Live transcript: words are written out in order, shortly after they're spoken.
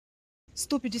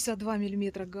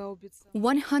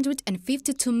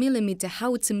152mm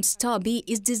howitzer Star B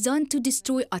is designed to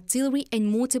destroy artillery and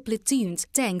mortar platoons,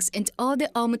 tanks and other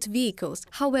armored vehicles.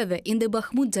 However, in the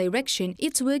Bakhmut direction,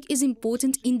 its work is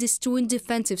important in destroying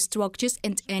defensive structures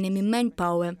and enemy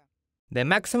manpower. The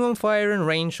maximum firing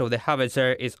range of the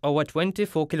howitzer is over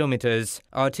 24 kilometers.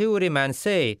 Artillerymen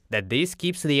say that this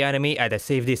keeps the enemy at a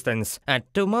safe distance, and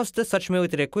to master such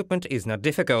military equipment is not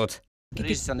difficult.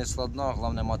 This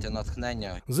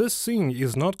thing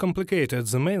is not complicated.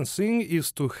 The main thing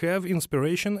is to have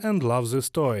inspiration and love this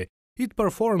toy. It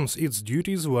performs its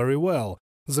duties very well.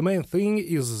 The main thing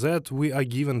is that we are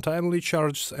given timely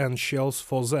charges and shells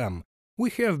for them. We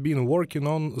have been working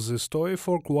on this toy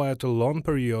for quite a long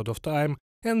period of time,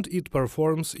 and it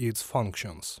performs its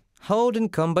functions. Holding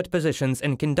combat positions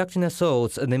and conducting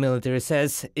assaults, the military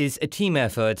says, is a team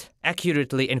effort.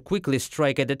 Accurately and quickly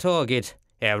strike at the target.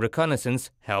 Air reconnaissance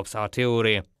helps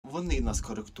artillery.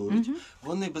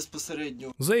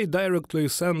 They directly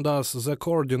send us the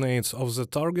coordinates of the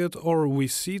target, or we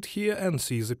sit here and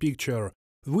see the picture.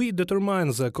 We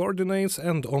determine the coordinates,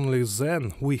 and only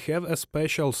then we have a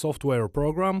special software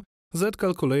program that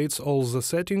calculates all the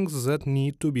settings that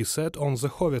need to be set on the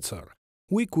howitzer.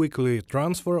 We quickly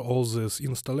transfer all these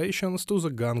installations to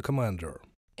the gun commander.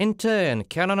 In turn,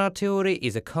 cannon artillery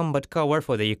is a combat cover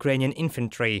for the Ukrainian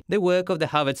infantry. The work of the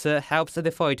howitzer helps the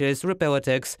fighters repel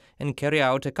attacks and carry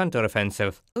out a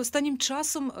counteroffensive.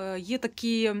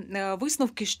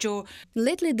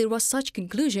 Lately there were such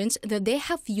conclusions that they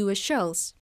have fewer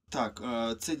shells.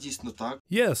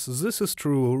 Yes, this is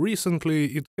true. Recently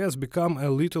it has become a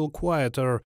little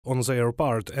quieter on their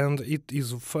part, and it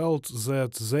is felt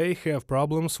that they have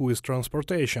problems with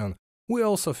transportation. We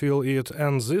also feel it,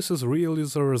 and this is really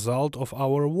the result of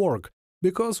our work,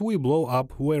 because we blow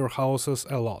up warehouses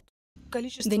a lot.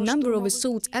 The number of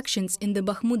assault actions in the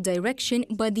Bakhmut direction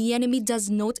by the enemy does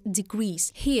not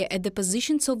decrease. Here, at the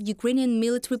positions of Ukrainian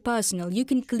military personnel, you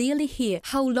can clearly hear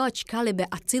how large caliber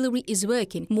artillery is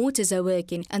working, mortars are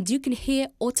working, and you can hear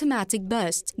automatic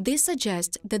bursts. This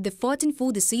suggests that the fighting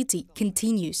for the city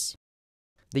continues.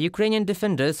 The Ukrainian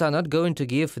defenders are not going to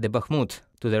give the Bakhmut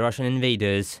to the Russian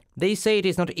invaders. They say it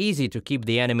is not easy to keep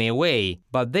the enemy away,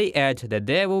 but they add that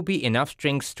there will be enough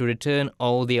strength to return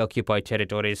all the occupied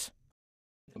territories.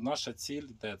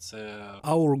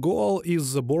 Our goal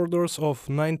is the borders of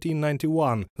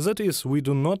 1991. That is, we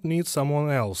do not need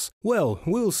someone else. Well,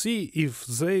 we'll see if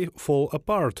they fall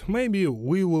apart. Maybe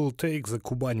we will take the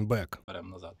Kuban back.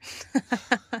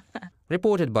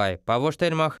 Reported by Pavlo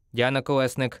Štermach, Diana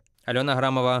Kolesnik, Olena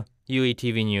Hramova,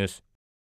 UATV News.